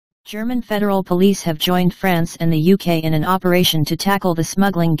German federal police have joined France and the UK in an operation to tackle the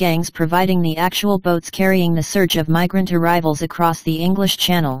smuggling gangs providing the actual boats carrying the surge of migrant arrivals across the English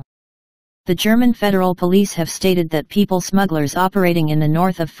Channel. The German federal police have stated that people smugglers operating in the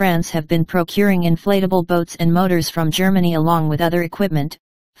north of France have been procuring inflatable boats and motors from Germany along with other equipment,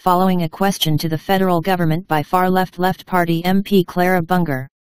 following a question to the federal government by far-left Party MP Clara Bunger.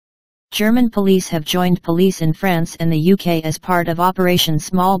 German police have joined police in France and the UK as part of Operation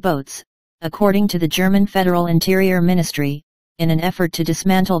Small Boats, according to the German Federal Interior Ministry, in an effort to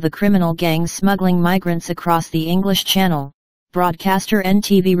dismantle the criminal gangs smuggling migrants across the English Channel, broadcaster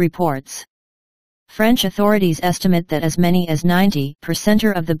NTV reports. French authorities estimate that as many as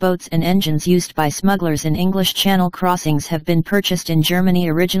 90% of the boats and engines used by smugglers in English Channel crossings have been purchased in Germany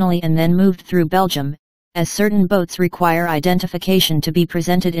originally and then moved through Belgium, as certain boats require identification to be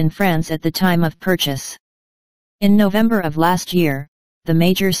presented in France at the time of purchase. In November of last year, the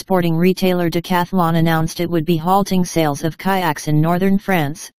major sporting retailer Decathlon announced it would be halting sales of kayaks in northern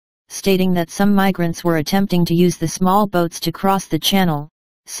France, stating that some migrants were attempting to use the small boats to cross the channel,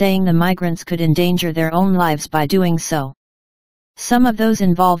 saying the migrants could endanger their own lives by doing so. Some of those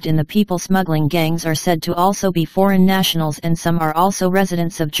involved in the people smuggling gangs are said to also be foreign nationals and some are also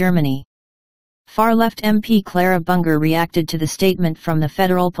residents of Germany. Far-left MP Clara Bunger reacted to the statement from the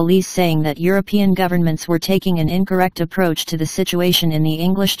federal police saying that European governments were taking an incorrect approach to the situation in the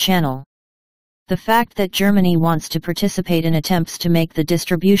English Channel. The fact that Germany wants to participate in attempts to make the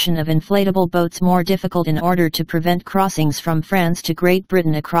distribution of inflatable boats more difficult in order to prevent crossings from France to Great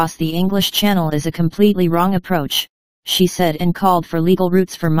Britain across the English Channel is a completely wrong approach, she said, and called for legal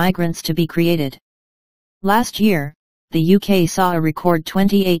routes for migrants to be created. Last year, the UK saw a record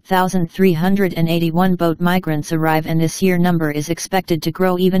 28,381 boat migrants arrive, and this year number is expected to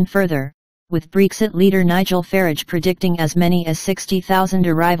grow even further, with Brexit leader Nigel Farage predicting as many as 60,000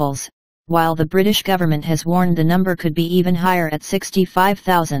 arrivals, while the British government has warned the number could be even higher at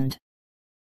 65,000.